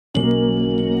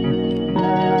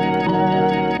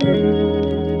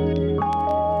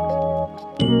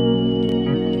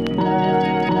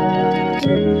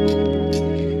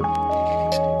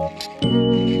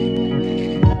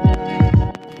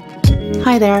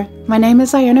there, my name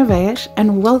is Iona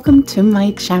and welcome to my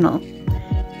channel.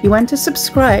 You want to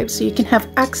subscribe so you can have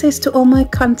access to all my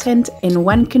content in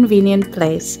one convenient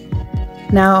place.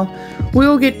 Now, we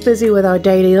all get busy with our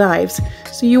daily lives,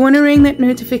 so you want to ring that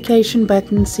notification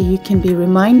button so you can be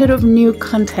reminded of new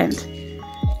content.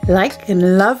 Like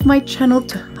and love my channel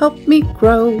to help me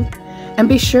grow, and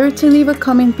be sure to leave a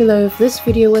comment below if this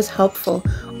video was helpful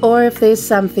or if there's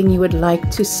something you would like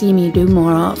to see me do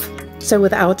more of. So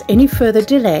without any further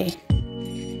delay.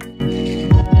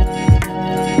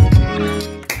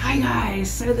 Hi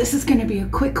guys, so this is going to be a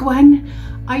quick one.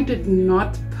 I did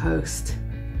not post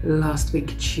last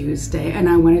week Tuesday and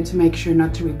I wanted to make sure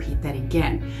not to repeat that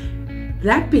again.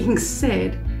 That being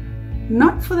said,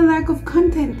 not for the lack of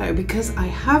content though, because I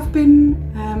have been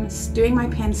doing my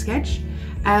pen sketch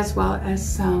as well as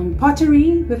some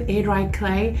pottery with air dried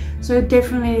clay, so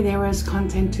definitely there was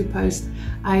content to post.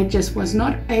 I just was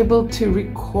not able to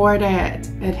record it.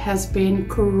 It has been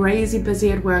crazy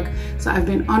busy at work, so I've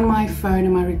been on my phone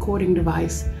and my recording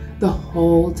device the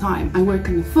whole time. I work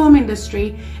in the film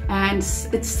industry and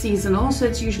it's seasonal, so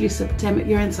it's usually September.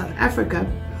 You're in South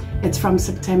Africa, it's from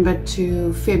September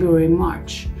to February,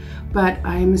 March. But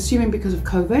I'm assuming because of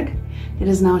COVID, it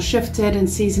has now shifted and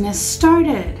season has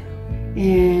started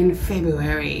in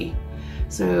February.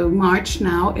 So March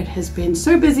now, it has been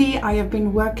so busy. I have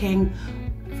been working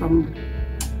from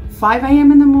 5 a.m.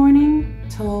 in the morning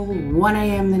till 1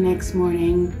 a.m. the next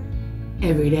morning,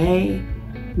 every day,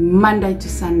 Monday to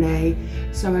Sunday.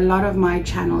 So a lot of my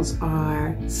channels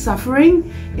are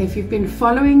suffering. If you've been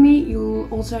following me, you'll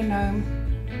also know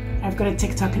I've got a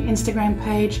TikTok and Instagram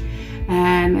page,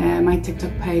 and my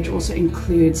TikTok page also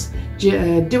includes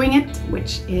doing it,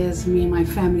 which is me and my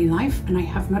family life, and I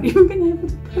have not even been able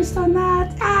to post on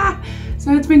that.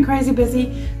 So it's been crazy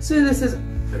busy. So this is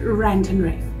rant and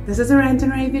rave. This is a rant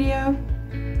and rave video.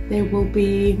 There will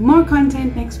be more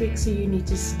content next week, so you need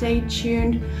to stay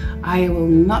tuned. I will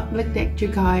not neglect you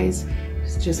guys.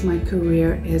 It's just my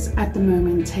career is at the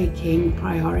moment taking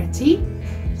priority,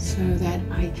 so that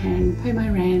I can pay my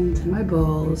rent and my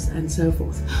bills and so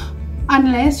forth.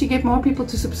 Unless you get more people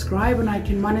to subscribe and I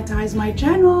can monetize my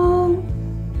channel.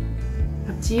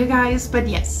 Up to you guys, but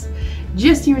yes,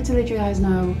 just here to let you guys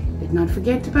know, did not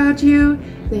forget about you.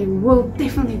 There will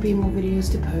definitely be more videos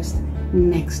to post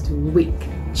next week,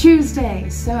 Tuesday.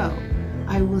 So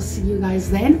I will see you guys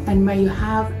then, and may you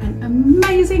have an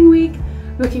amazing week.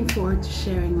 Looking forward to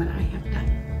sharing what I have done.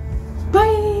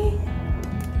 Bye!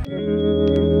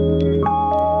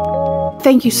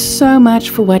 Thank you so much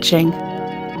for watching.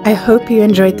 I hope you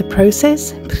enjoyed the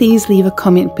process. Please leave a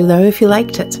comment below if you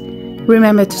liked it.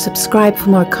 Remember to subscribe for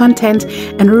more content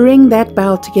and ring that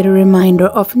bell to get a reminder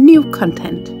of new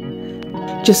content.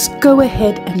 Just go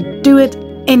ahead and do it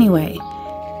anyway.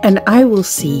 And I will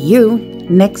see you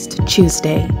next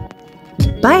Tuesday.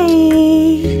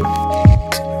 Bye!